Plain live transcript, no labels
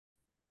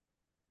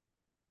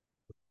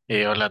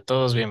Hola a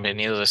todos,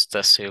 bienvenidos a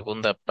esta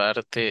segunda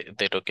parte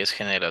de lo que es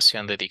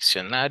generación de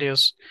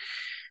diccionarios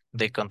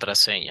de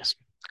contraseñas.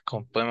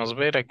 Como podemos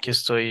ver, aquí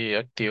estoy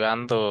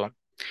activando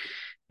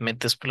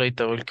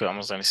Metasploitable que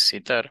vamos a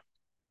necesitar.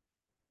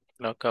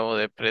 Lo acabo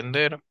de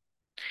prender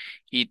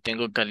y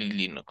tengo Kali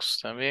Linux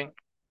también.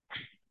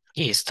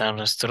 Y está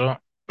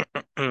nuestro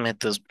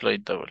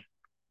Metasploitable.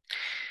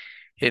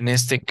 En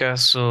este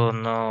caso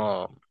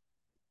no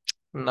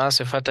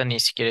hace falta ni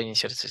siquiera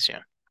iniciar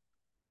sesión.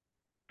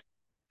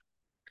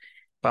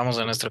 Vamos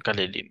a nuestro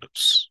Kali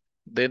Linux.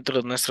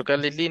 Dentro de nuestro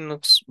Kali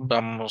Linux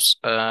vamos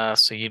a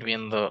seguir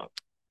viendo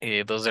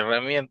dos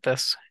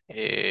herramientas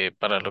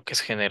para lo que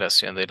es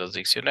generación de los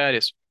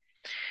diccionarios.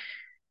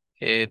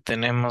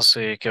 Tenemos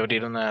que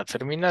abrir una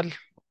terminal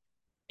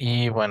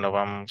y bueno,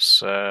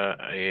 vamos a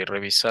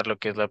revisar lo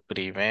que es la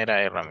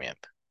primera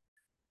herramienta.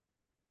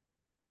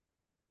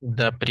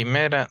 La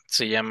primera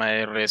se llama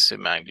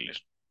RSmangler.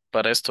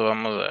 Para esto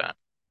vamos a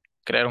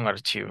crear un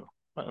archivo.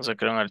 Vamos a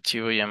crear un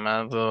archivo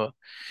llamado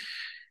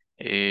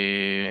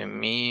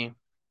mi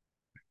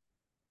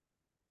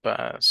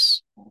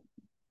pas.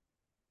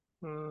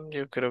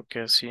 Yo creo que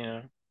así,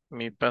 ¿no?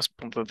 Mi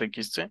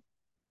pas.txt,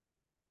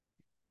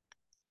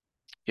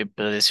 que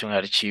puede ser un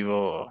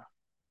archivo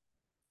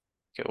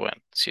que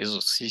bueno, sí,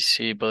 eso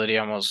sí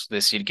podríamos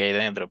decir que hay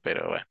dentro,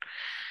 pero bueno,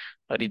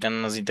 ahorita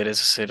no nos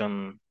interesa hacer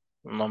un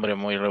nombre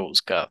muy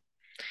rebuscado.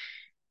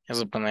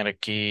 Vamos a poner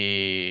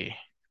aquí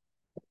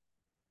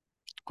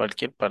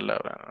cualquier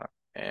palabra,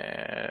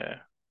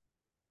 ¿no?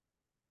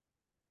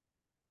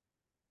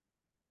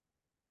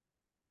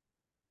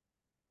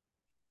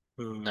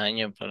 Un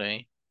año por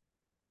ahí.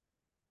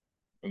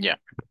 Ya.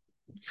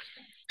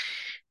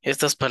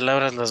 Estas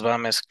palabras las va a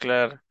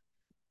mezclar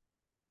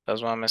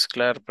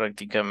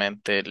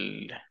prácticamente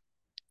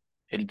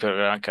el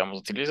programa que vamos a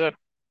utilizar.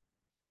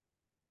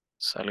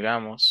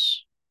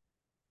 Salgamos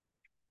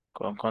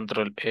con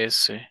control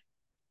S.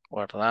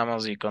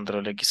 Guardamos y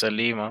control X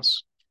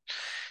salimos.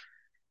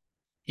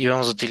 Y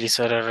vamos a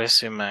utilizar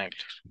RSmangler.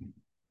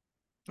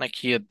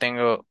 Aquí yo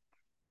tengo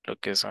lo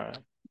que es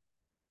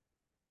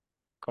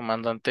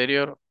comando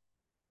anterior.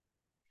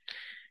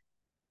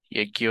 Y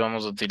aquí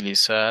vamos a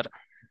utilizar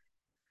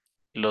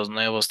los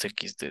nuevos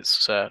TXTs.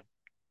 O sea,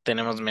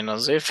 tenemos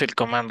 -F, el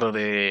comando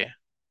de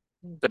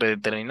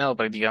predeterminado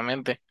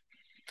prácticamente.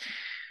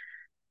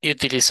 Y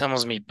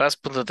utilizamos mi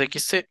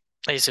pass.txt.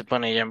 Ahí se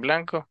pone ya en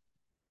blanco,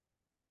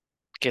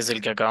 que es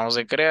el que acabamos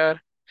de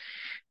crear.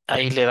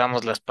 Ahí le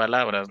damos las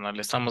palabras, ¿no?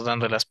 Le estamos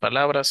dando las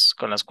palabras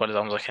con las cuales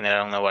vamos a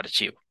generar un nuevo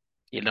archivo.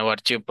 Y el nuevo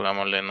archivo,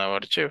 pongámosle nuevo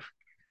archivo.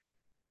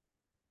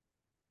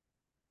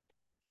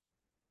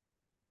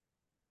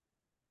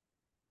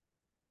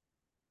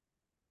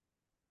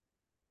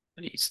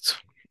 Listo.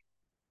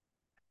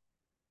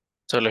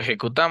 Solo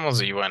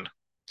ejecutamos y bueno,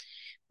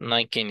 no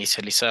hay que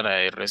inicializar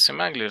a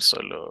RSmangler,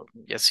 solo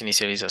ya se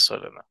inicializa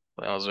solo, ¿no?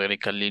 Podemos ver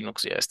que el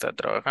Linux ya está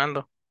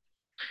trabajando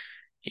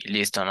y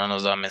listo, no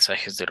nos da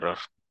mensajes de error.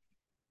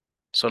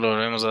 Solo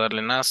volvemos a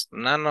darle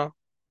nano,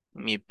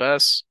 mi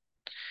paz.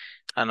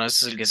 Ah, no,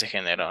 este es el que se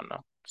generó,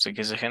 ¿no? Este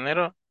que se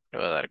generó, le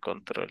voy a dar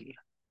control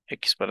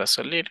X para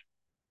salir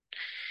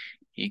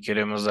y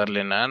queremos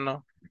darle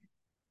nano,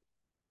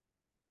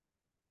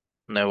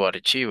 nuevo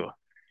archivo,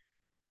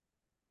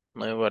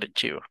 nuevo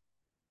archivo.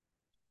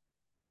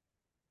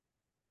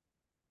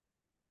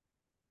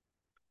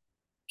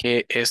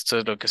 Que esto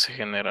es lo que se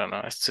generó,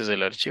 ¿no? Este es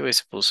el archivo y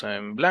se puso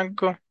en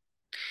blanco.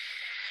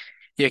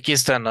 Y aquí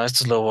está, ¿no?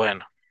 Esto es lo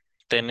bueno.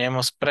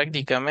 Tenemos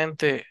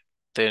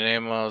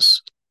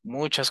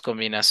muchas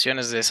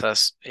combinaciones de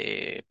esas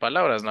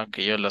palabras, ¿no?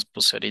 Que yo las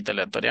puse ahorita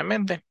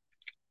aleatoriamente.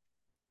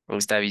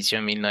 Esta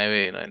visión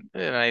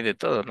 1990, hay de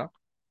todo, ¿no?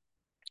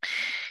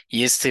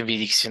 Y este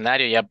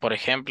diccionario ya, por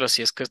ejemplo,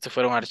 si es que este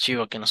fuera un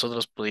archivo que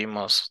nosotros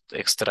pudimos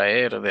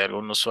extraer de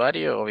algún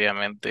usuario,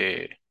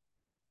 obviamente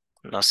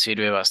nos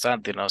sirve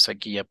bastante, ¿no? O sea,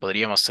 aquí ya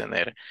podríamos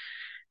tener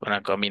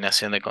una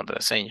combinación de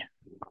contraseña.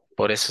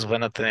 Por eso es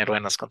bueno tener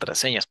buenas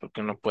contraseñas,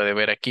 porque uno puede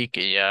ver aquí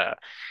que ya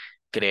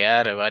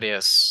crear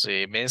varias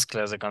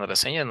mezclas de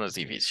contraseñas no es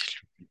difícil.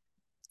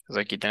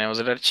 Entonces aquí tenemos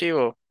el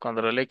archivo,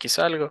 control X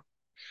algo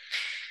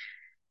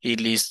y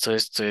listo.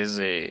 Esto es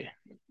de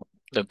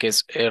lo que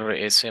es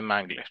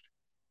RSmangler.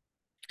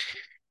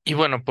 Y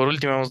bueno, por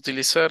último vamos a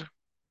utilizar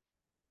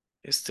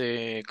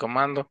este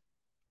comando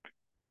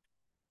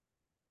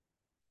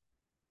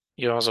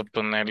y vamos a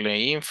ponerle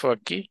info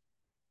aquí.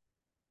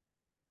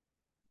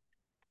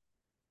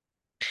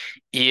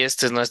 Y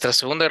esta es nuestra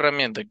segunda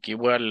herramienta que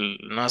igual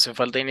no hace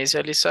falta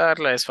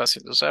inicializarla, es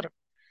fácil de usar.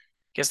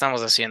 ¿Qué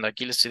estamos haciendo?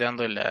 Aquí le estoy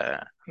dando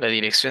la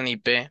dirección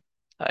IP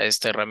a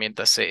esta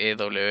herramienta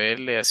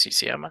CEWL, así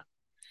se llama.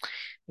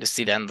 Le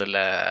estoy dando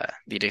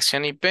la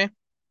dirección IP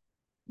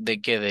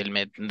de que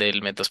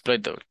del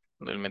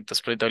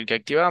Metasploitable que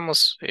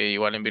activamos,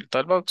 igual en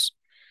VirtualBox.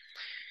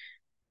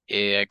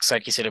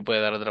 Aquí se le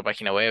puede dar otra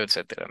página web,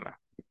 etcétera, ¿no?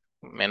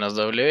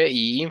 -W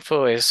y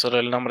info es solo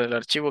el nombre del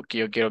archivo que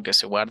yo quiero que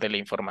se guarde la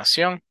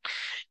información.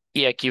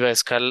 Y aquí va a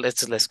escala,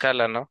 esta es la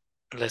escala, ¿no?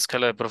 La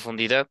escala de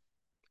profundidad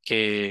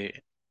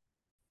que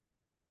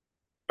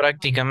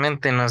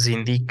prácticamente nos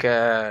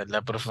indica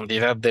la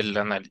profundidad del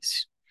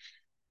análisis.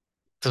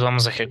 Entonces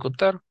vamos a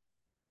ejecutar,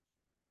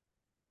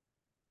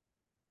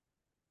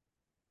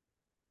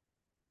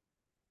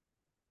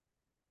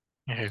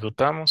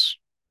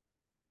 ejecutamos,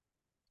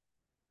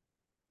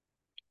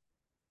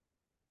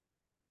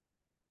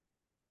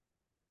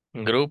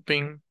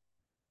 grouping,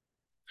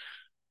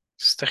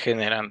 se está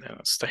generando,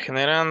 se está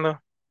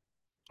generando,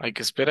 hay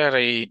que esperar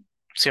ahí,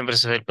 siempre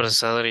se ve el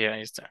procesador y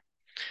ahí está.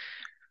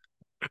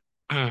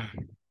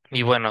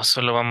 Y bueno,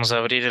 solo vamos a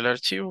abrir el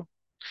archivo,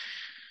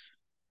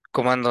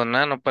 comando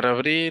nano para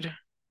abrir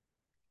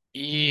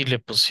y le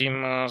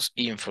pusimos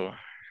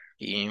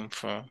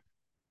info.txt.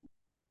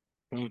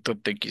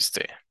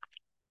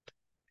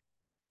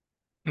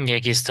 Y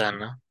aquí está,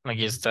 ¿no?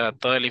 Aquí está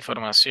toda la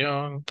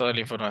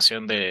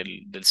información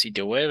del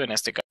sitio web en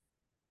este caso.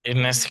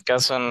 En este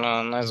caso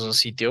no es un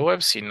sitio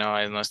web, sino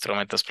es nuestro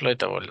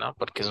Metasploitable, ¿no?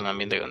 Porque es un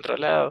ambiente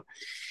controlado.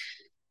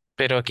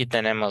 Pero aquí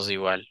tenemos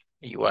igual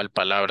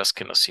palabras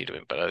que nos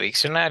sirven para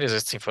diccionarios.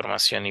 Esta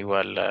información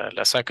igual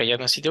la saca ya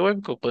en el sitio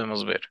web, como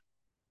podemos ver.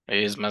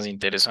 Es más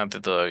interesante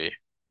todavía.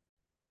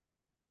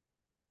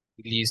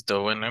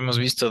 Listo, bueno, hemos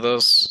visto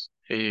dos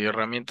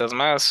herramientas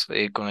más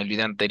con el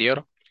video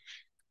anterior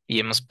y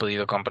hemos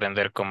podido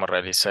comprender cómo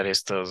realizar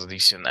estos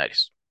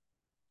diccionarios.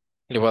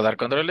 Le voy a dar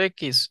control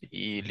X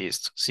y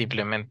listo.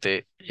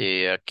 Simplemente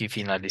aquí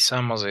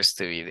finalizamos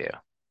este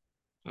video.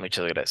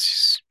 Muchas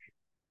gracias.